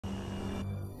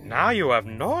Now you have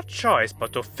no choice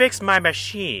but to fix my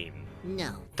machine.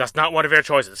 No. That's not one of your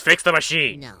choices. Fix the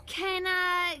machine. No. Can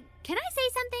I say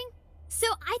something? So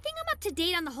I think I'm up to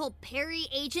date on the whole Perry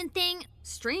agent thing.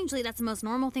 Strangely, that's the most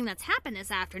normal thing that's happened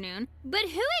this afternoon.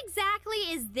 But who exactly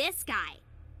is this guy?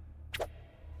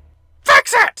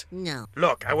 Fix it! No.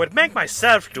 Look, I would make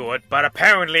myself do it, but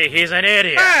apparently he's an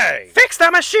idiot. Hey! Fix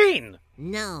the machine!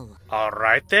 No.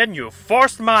 Alright then, you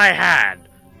forced my hand.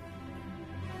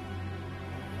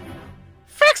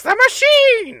 Fix the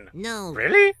machine! No.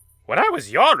 Really? When I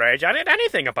was your age, I did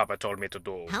anything a papa told me to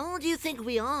do. How old do you think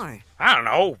we are? I don't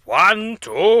know, 1,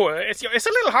 2... It's a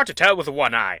little hard to tell with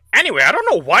one eye. Anyway, I don't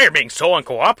know why you're being so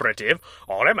uncooperative.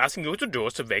 All I'm asking you to do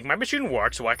is to make my machine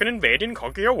work so I can invade and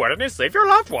conquer your world and save your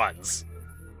loved ones.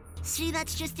 See,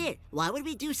 that's just it. Why would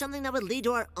we do something that would lead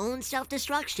to our own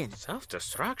self-destruction?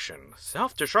 Self-destruction?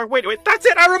 Self-destruct? Wait, that's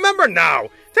it, I remember now!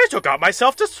 They took out my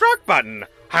self-destruct button.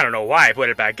 I don't know why I put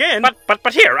it back in,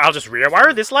 but here, I'll just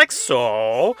rewire this like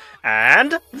so,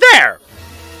 and there!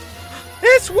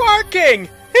 It's working!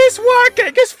 It's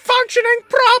working! It's functioning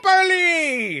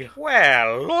properly!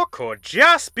 Well, look who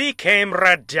just became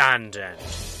redundant.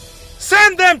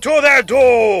 Send them to their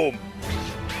doom!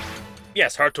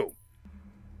 Yes, her too.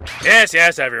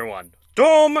 Yes, everyone.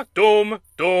 Doom, doom,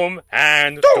 doom,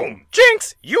 and doom.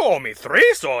 Jinx, you owe me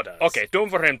 3 sodas. Okay,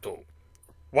 doom for him too.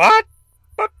 What?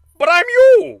 But I'm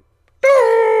you!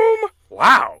 Doom!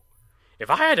 Wow.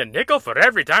 If I had a nickel for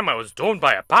every time I was doomed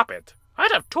by a puppet,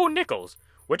 I'd have 2 nickels.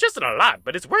 Which isn't a lot,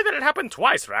 but it's weird that it happened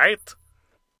twice, right?